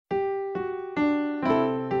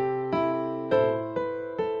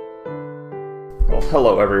Well,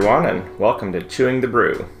 hello everyone, and welcome to Chewing the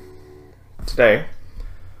Brew. Today,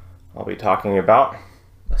 I'll be talking about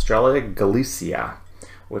Estrella Galicia,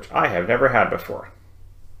 which I have never had before.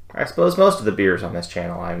 I suppose most of the beers on this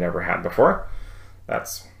channel I've never had before.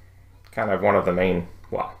 That's kind of one of the main,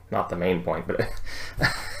 well, not the main point, but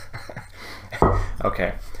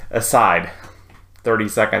okay, aside, 30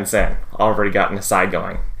 seconds in, already got an aside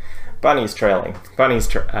going. Bunnies trailing, bunnies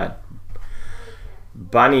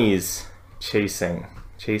chasing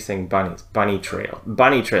bunnies, bunny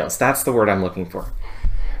trails, that's the word I'm looking for.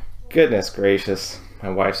 Goodness gracious, my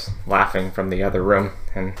wife's laughing from the other room,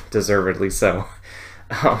 and deservedly so.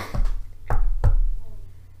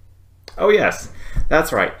 Oh yes,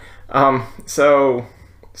 that's right. So,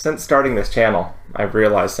 since starting this channel, I've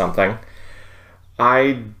realized something.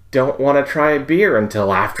 I don't want to try a beer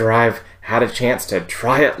until after I've had a chance to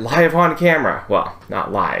try it live on camera. Well,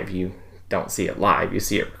 not live, you don't see it live, you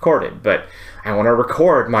see it recorded, but I want to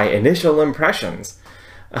record my initial impressions.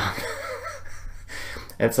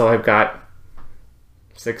 And so I've got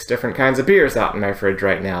 6 different kinds of beers out in my fridge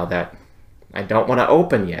right now that I don't want to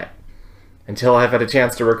open yet until I've had a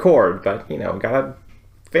chance to record. But, you know, got a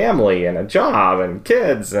family and a job and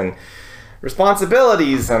kids and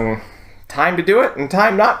responsibilities and time to do it and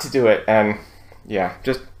time not to do it. And yeah,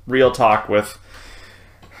 just real talk with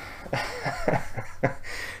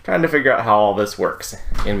trying to figure out how all this works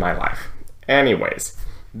in my life. Anyways,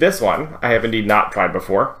 this one I have indeed not tried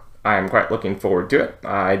before. I am quite looking forward to it.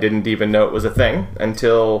 I didn't even know it was a thing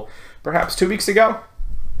until perhaps 2 weeks ago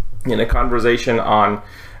in a conversation on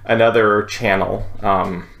another channel,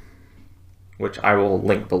 which I will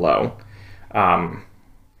link below.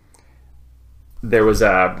 There was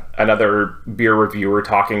another beer reviewer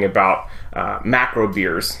talking about macro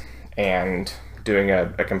beers and doing a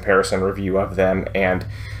comparison review of them, and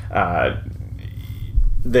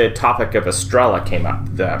the topic of Estrella came up,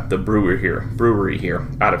 the brewery here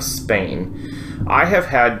out of Spain. I have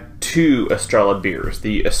had 2 Estrella beers,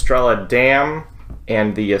 the Estrella Damm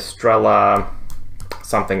and the Estrella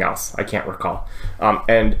something else, I can't recall.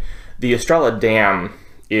 And the Estrella Damm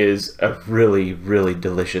is a really, really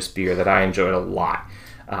delicious beer that I enjoyed a lot.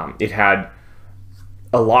 It had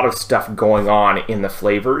a lot of stuff going on in the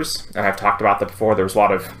flavors, and I've talked about that before. There was a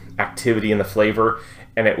lot of activity in the flavor,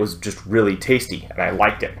 and it was just really tasty, and I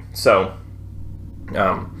liked it. So,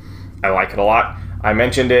 I like it a lot. I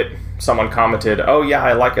mentioned it, someone commented, oh yeah,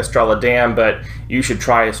 I like Estrella Damm, but you should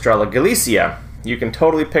try Estrella Galicia. You can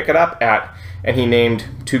totally pick it up at, and he named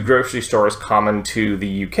 2 grocery stores common to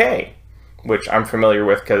the UK, which I'm familiar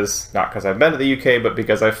with, not because I've been to the UK, but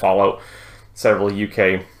because I follow several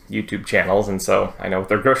UK YouTube channels, and so I know what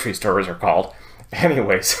their grocery stores are called.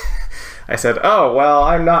 Anyways, I said, oh, well,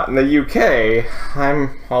 I'm not in the UK.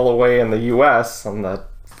 I'm all the way in the US on the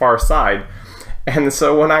far side. And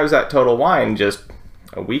so when I was at Total Wine just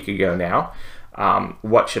a week ago now,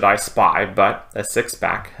 what should I spy but a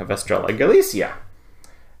 6-pack of Estrella Galicia?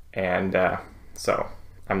 And so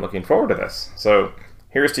I'm looking forward to this. So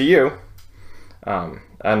here's to you,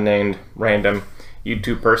 unnamed random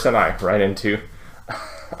YouTube person I ran into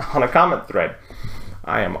on a comment thread.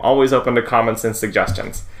 I am always open to comments and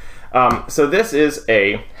suggestions. So this is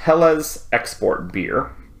a Helles export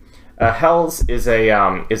beer. Helles is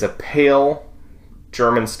a pale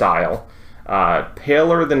German style,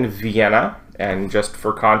 paler than Vienna. And just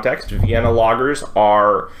for context, Vienna lagers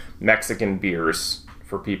are Mexican beers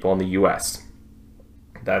for people in the U.S.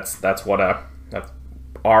 That's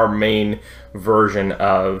our main version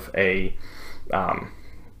of a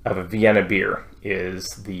Vienna beer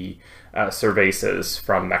is the cervezas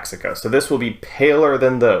from Mexico. So this will be paler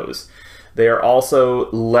than those. They are also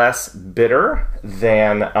less bitter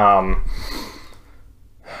than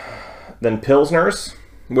Pilsners,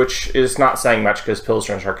 which is not saying much because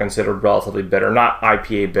Pilsners are considered relatively bitter. Not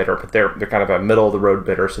IPA bitter, but they're kind of a middle-of-the-road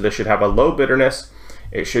bitter. So this should have a low bitterness.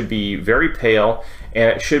 It should be very pale, and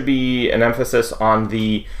it should be an emphasis on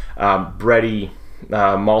the bready,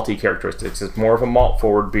 malty characteristics. It's more of a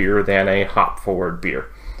malt-forward beer than a hop-forward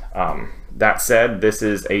beer. That said, this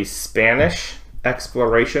is a Spanish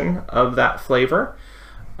exploration of that flavor,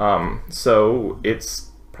 so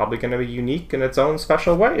it's probably going to be unique in its own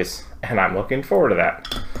special ways, and I'm looking forward to that.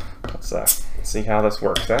 Let's see how this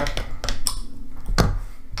works. Got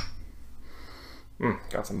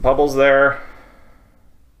some bubbles there.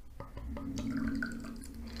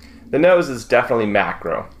 The nose is definitely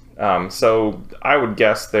macro. So I would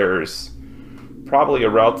guess there's probably a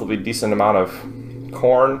relatively decent amount of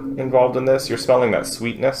corn involved in this. You're smelling that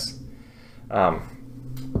sweetness.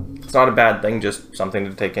 It's not a bad thing, just something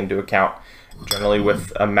to take into account. Generally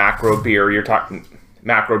with a macro beer, you're talking,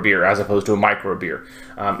 macro beer as opposed to a micro beer.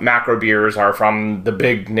 Macro beers are from the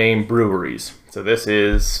big name breweries. So this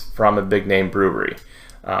is from a big name brewery.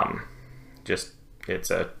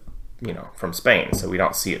 It's from Spain, so we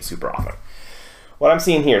don't see it super often. What I'm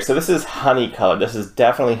seeing here, so this is honey colored. This is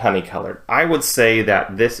definitely honey colored. I would say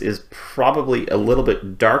that this is probably a little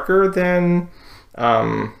bit darker than,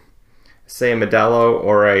 say, a Modelo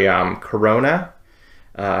or a Corona.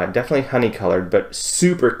 Definitely honey colored, but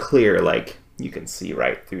super clear, like you can see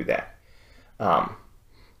right through that.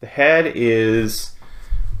 The head is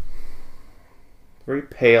very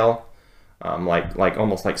pale, like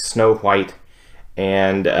almost like snow white,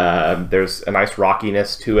 and there's a nice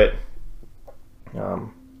rockiness to it.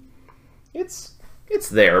 It's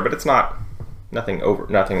there, but it's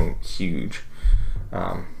nothing huge.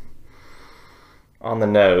 On the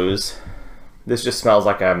nose, this just smells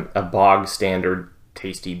like a bog standard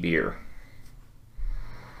tasty beer.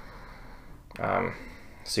 So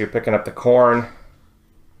you're picking up the corn.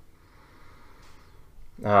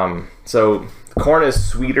 So the corn is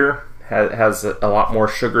sweeter, has a lot more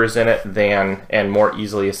sugars in it and more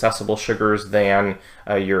easily accessible sugars than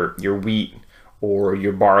your wheat or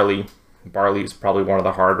your barley. Barley is probably one of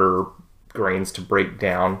the harder grains to break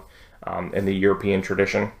down in the European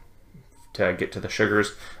tradition to get to the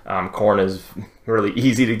sugars. Corn is really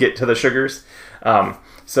easy to get to the sugars.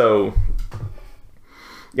 So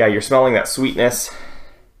yeah, you're smelling that sweetness.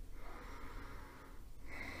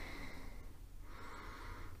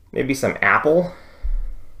 Maybe some apple.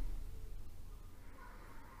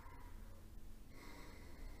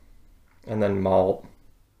 And then malt.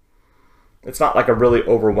 It's not like a really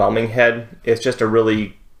overwhelming head. It's just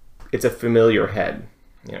it's a familiar head.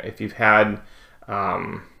 If you've had a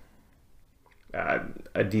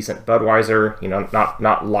decent Budweiser,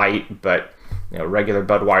 not light, but regular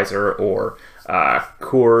Budweiser or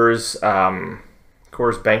Coors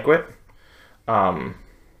Banquet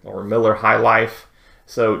or Miller High Life.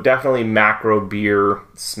 So definitely macro beer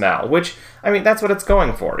smell, which, that's what it's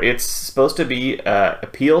going for. It's supposed to be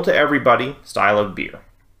appeal to everybody style of beer.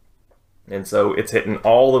 And so it's hitting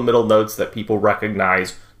all the middle notes that people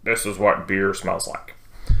recognize. This is what beer smells like.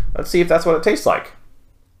 Let's see if that's what it tastes like.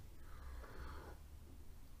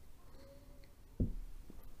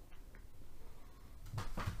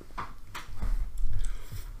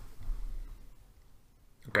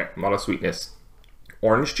 Okay, a lot of sweetness.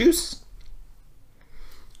 Orange juice.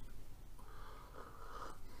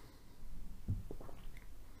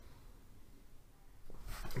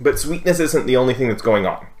 But sweetness isn't the only thing that's going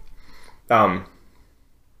on.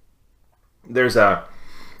 There's an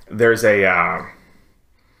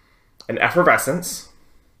effervescence.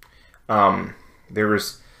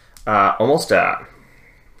 There's almost a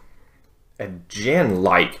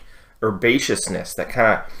gin-like herbaceousness that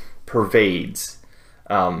kind of pervades.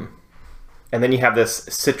 And then you have this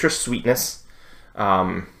citrus sweetness,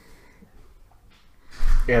 and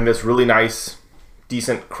this really nice,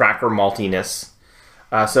 decent cracker maltiness.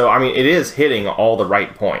 So it is hitting all the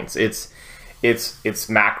right points. It's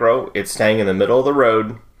macro. It's staying in the middle of the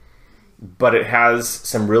road, but it has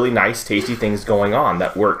some really nice, tasty things going on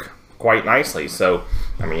that work quite nicely. So,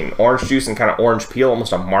 orange juice and kind of orange peel,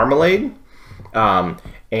 almost a marmalade, and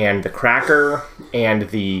the cracker and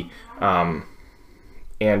the other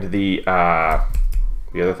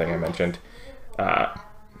thing I mentioned,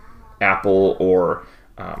 apple or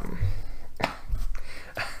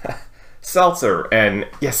seltzer, and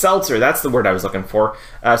seltzer, that's the word I was looking for.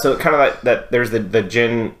 So kind of that there's the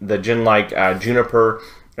gin like juniper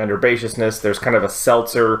and herbaceousness. There's kind of a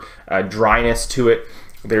seltzer dryness to it.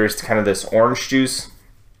 There's kind of this orange juice,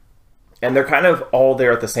 and they're kind of all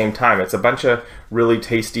there at the same time. It's a bunch of really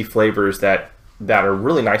tasty flavors that are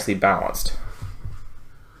really nicely balanced.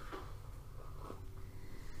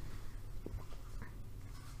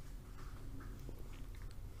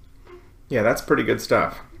 Yeah, that's pretty good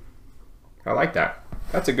stuff. I like that.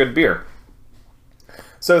 That's a good beer.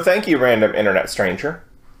 So thank you, random internet stranger.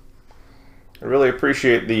 I really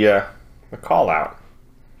appreciate the call out.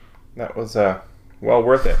 That was well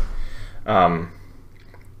worth it.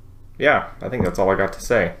 Yeah, I think that's all I got to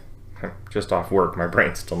say. Just off work, my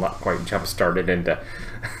brain's still not quite jump started into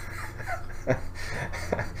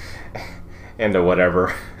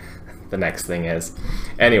whatever the next thing is.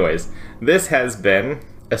 Anyways, this has been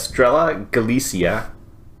Estrella Galicia.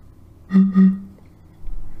 And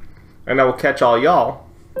I will catch all y'all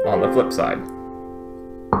on the flip side.